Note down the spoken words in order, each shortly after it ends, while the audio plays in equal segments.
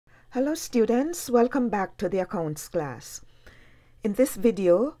Hello students, welcome back to the accounts class. In this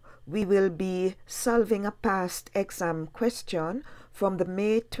video, we will be solving a past exam question from the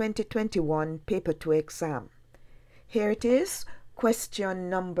May 2021 Paper 2 exam. Here it is, question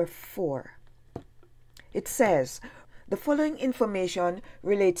number 4. It says, the following information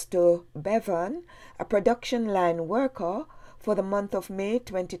relates to Bevan, a production line worker for the month of May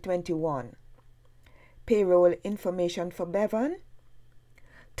 2021. Payroll information for Bevan.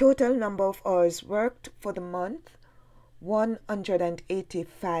 Total number of hours worked for the month,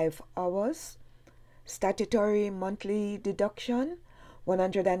 185 hours. Statutory monthly deduction,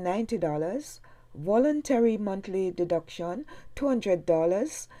 $190. Voluntary monthly deduction,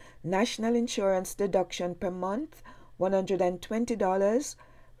 $200. National insurance deduction per month, $120.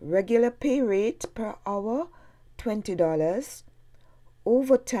 Regular pay rate per hour, $20.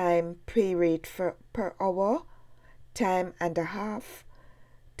 Overtime pay rate per hour, time and a half.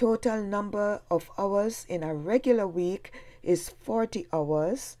 Total number of hours in a regular week is 40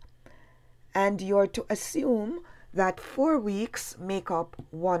 hours, and you're to assume that 4 weeks make up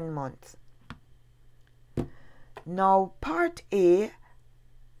 1 month. Now, part A,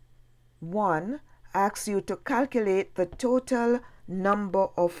 1, asks you to calculate the total number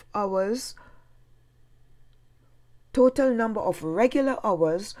of hours, total number of regular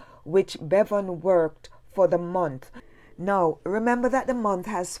hours which Bevan worked for the month. Now, remember that the month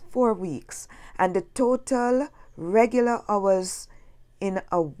has 4 weeks, and the total regular hours in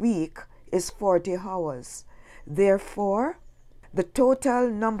a week is 40 hours. Therefore, the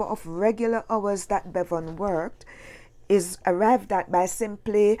total number of regular hours that Bevan worked is arrived at by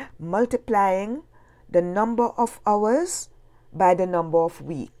simply multiplying the number of hours by the number of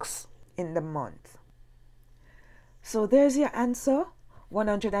weeks in the month. So there's your answer,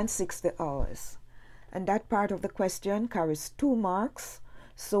 160 hours. And that part of the question carries 2 marks,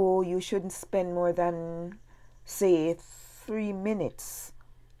 so you shouldn't spend more than, say, 3 minutes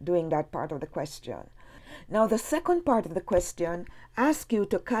doing that part of the question. Now, the second part of the question asks you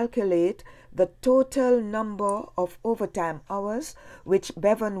to calculate the total number of overtime hours which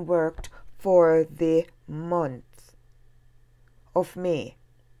Bevan worked for the month of May.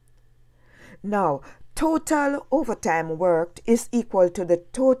 Now, total overtime worked is equal to the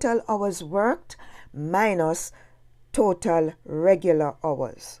total hours worked minus total regular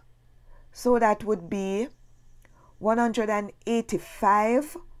hours. So that would be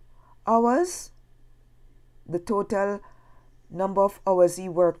 185 hours, the total number of hours he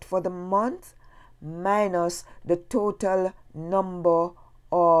worked for the month, minus the total number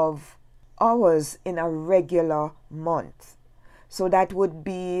of hours in a regular month. So that would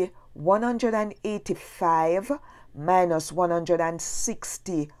be 185 minus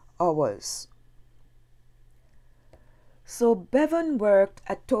 160 hours. So Bevan worked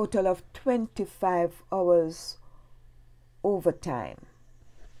a total of 25 hours overtime.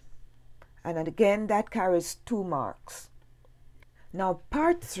 And again, that carries 2 marks. Now,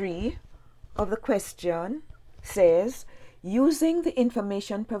 part 3 of the question says, using the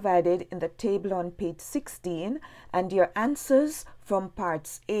information provided in the table on page 16 and your answers from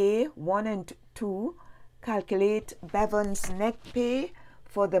parts A, 1 and 2, calculate Bevan's net pay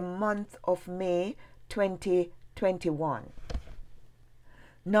for the month of May 2021.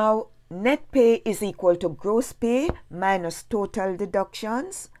 Now, net pay is equal to gross pay minus total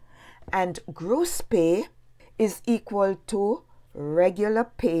deductions, and gross pay is equal to regular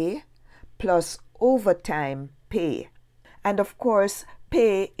pay plus overtime pay. And of course,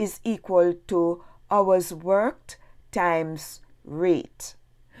 pay is equal to hours worked times rate.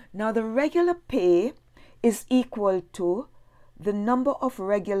 Now, the regular pay is equal to the number of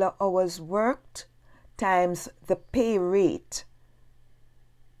regular hours worked times the pay rate.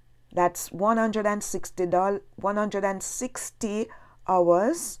 That's 160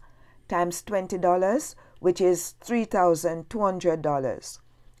 hours times $20, which is $3,200.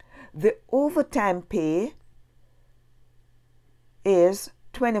 The overtime pay is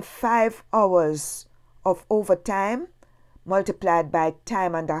 25 hours of overtime multiplied by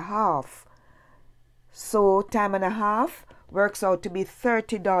time and a half. So time and a half works out to be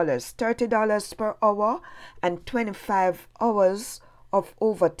 $30 per hour, and 25 hours of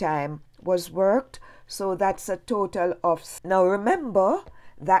overtime was worked. So that's a total of, now remember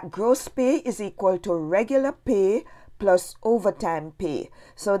that gross pay is equal to regular pay plus overtime pay.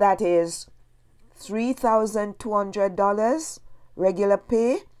 So that is $3,200 regular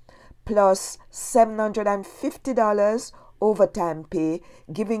pay plus $750 overtime pay,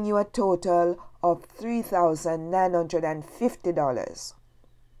 giving you a total of $3,950.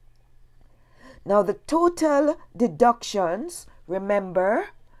 Now the total deductions, remember,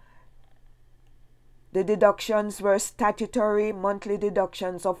 The deductions were statutory monthly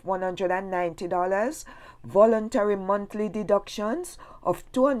deductions of $190, voluntary monthly deductions of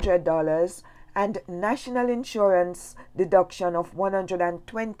 $200, and national insurance deduction of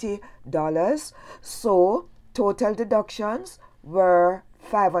 $120. So total deductions were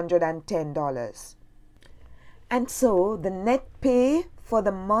 $510. And so the net pay for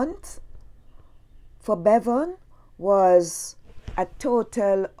the month for Bevan was a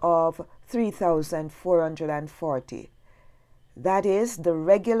total of $3,440. That is the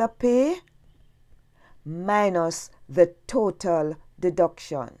regular pay minus the total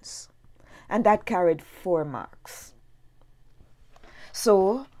deductions. And that carried 4 marks.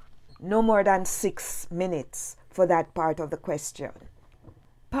 So no more than 6 minutes for that part of the question.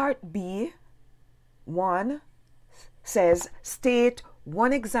 Part B, 1, says state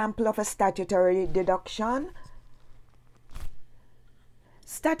one example of a statutory deduction.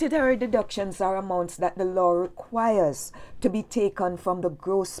 Statutory deductions are amounts that the law requires to be taken from the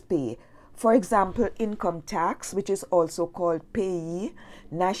gross pay. For example, income tax, which is also called payee,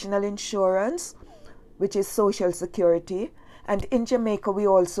 national insurance, which is social security, and in Jamaica we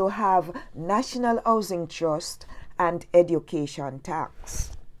also have national housing trust and education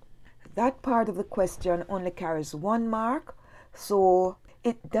tax. That part of the question only carries 1 mark, so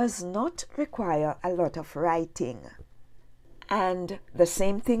it does not require a lot of writing. And the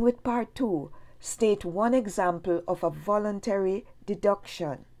same thing with part 2. State one example of a voluntary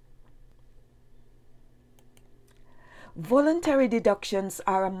deduction. Voluntary deductions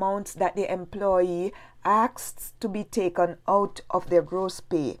are amounts that the employee asks to be taken out of their gross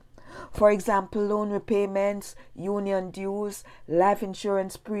pay. For example, loan repayments, union dues, life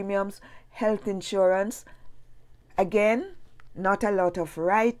insurance premiums, health insurance. Again, not a lot of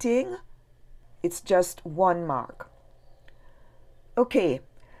writing. It's just 1 mark. Okay,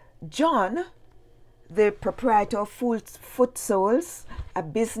 John, the proprietor of Foot Soles, a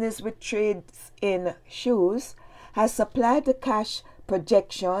business with trades in shoes, has supplied the cash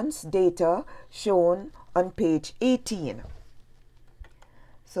projections data shown on page 18.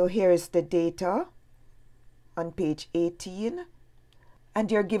 So here is the data on page 18,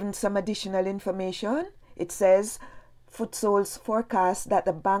 and you're given some additional information. It says Foot Soles forecast that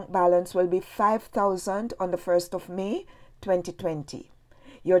the bank balance will be $5,000 on the 1st of May 2020.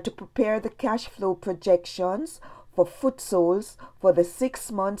 You're to prepare the cash flow projections for Foot Soles for the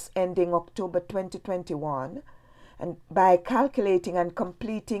 6 months ending October 2021, and by calculating and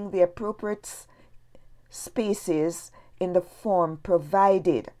completing the appropriate spaces in the form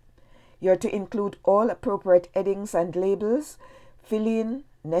provided. You're to include all appropriate headings and labels, fill in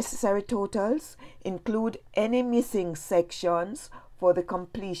necessary totals, include any missing sections for the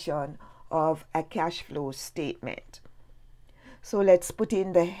completion of a cash flow statement. So let's put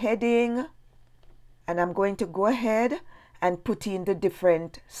in the heading, and I'm going to go ahead and put in the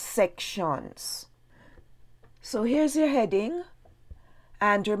different sections. So here's your heading,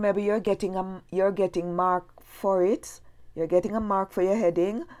 and remember you're getting mark for it. You're getting a mark for your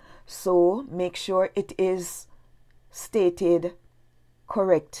heading, so make sure it is stated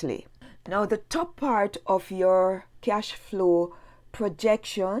correctly. Now the top part of your cash flow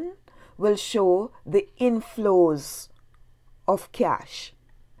projection will show the inflows of cash.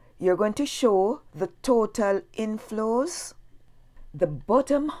 You're going to show the total inflows. The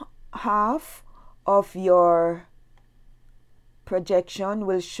bottom half of your projection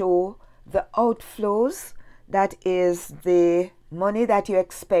will show the outflows, that is the money that you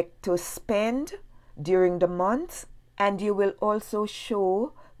expect to spend during the month, and you will also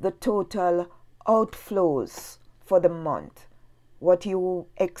show the total outflows for the month, what you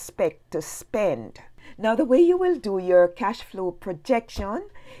expect to spend. Now the way you will do your cash flow projection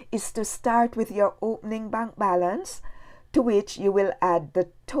is to start with your opening bank balance, to which you will add the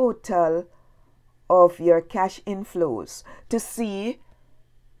total of your cash inflows to see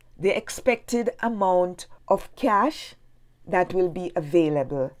the expected amount of cash that will be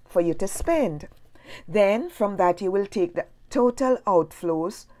available for you to spend. Then from that you will take the total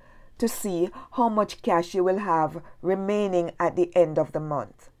outflows to see how much cash you will have remaining at the end of the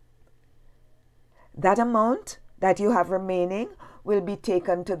month. That amount that you have remaining will be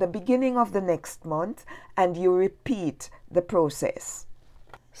taken to the beginning of the next month, and you repeat the process.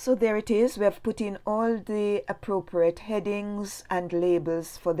 So there it is. We have put in all the appropriate headings and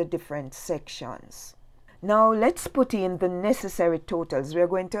labels for the different sections. Now let's put in the necessary totals. We are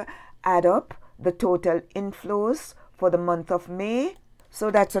going to add up the total inflows for the month of May.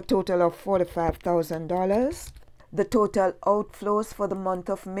 So that's a total of $45,000. The total outflows for the month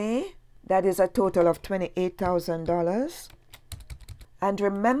of May, that is a total of $28,000. And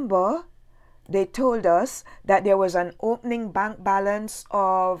remember they told us that there was an opening bank balance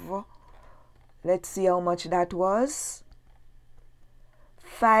of, let's see how much that was,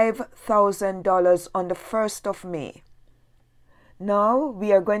 $5,000 on the 1st of May. Now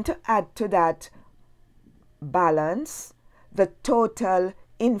we are going to add to that balance the total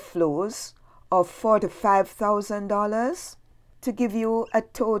inflows of $45,000 to give you a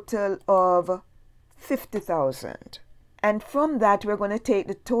total of $50,000. And from that, we're going to take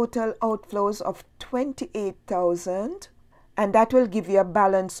the total outflows of $28,000, and that will give you a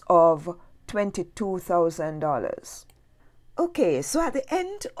balance of $22,000. Okay, so at the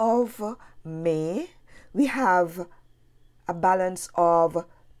end of May, we have a balance of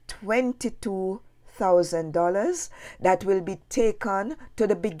 $22,000 that will be taken to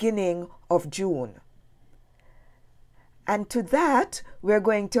the beginning of June. And to that, we're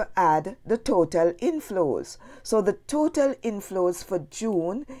going to add the total inflows. So the total inflows for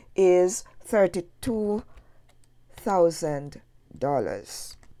June is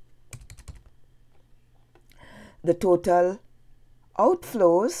 $32,000. The total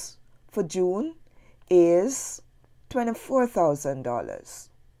outflows for June is $24,000.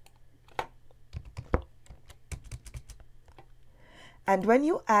 And when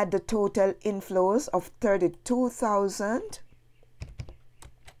you add the total inflows of $32,000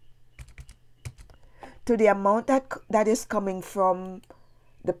 to the amount that is coming from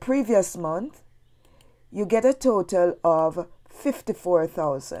the previous month, you get a total of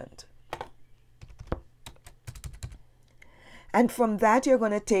 $54,000. And from that, you're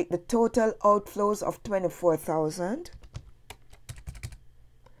going to take the total outflows of $24,000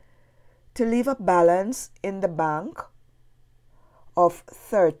 to leave a balance in the bank of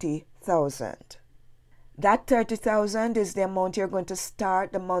 $30,000. That $30,000 is the amount you're going to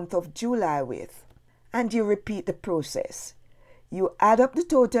start the month of July with. And you repeat the process. You add up the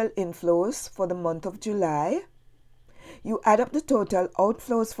total inflows for the month of July. You add up the total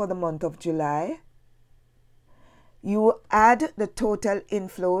outflows for the month of July. You add the total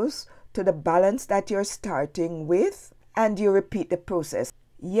inflows to the balance that you're starting with, and you repeat the process.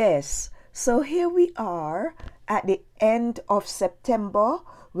 Yes, so here we are at the end of September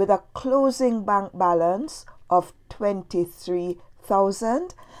with a closing bank balance of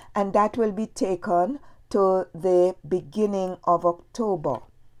 $23,000, and that will be taken to the beginning of October.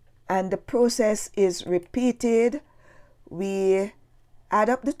 And the process is repeated. We add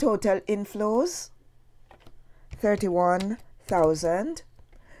up the total inflows, $31,000.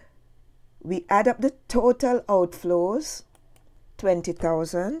 We add up the total outflows,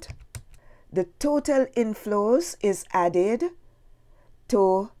 $20,000. The total inflows is added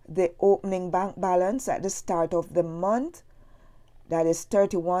to the opening bank balance at the start of the month. That is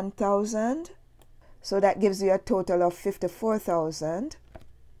 $31,000. So that gives you a total of $54,000.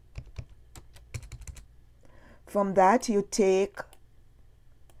 From that, you take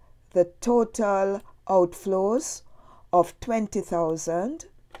the total outflows of $20,000,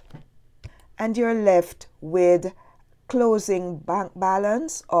 and you're left with closing bank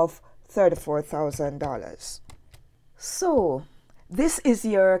balance of $34,000. So this is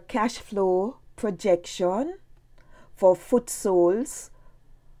your cash flow projection for foot soles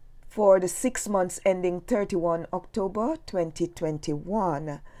for the 6 months ending 31 October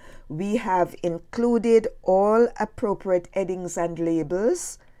 2021. We have included all appropriate headings and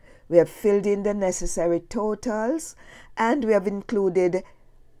labels. We have filled in the necessary totals, and we have included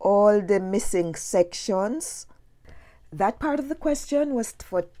all the missing sections. That part of the question was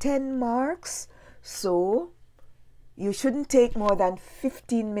for 10 marks, so you shouldn't take more than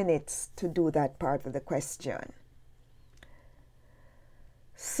 15 minutes to do that part of the question.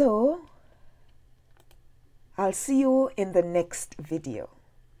 So, I'll see you in the next video.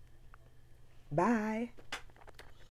 Bye.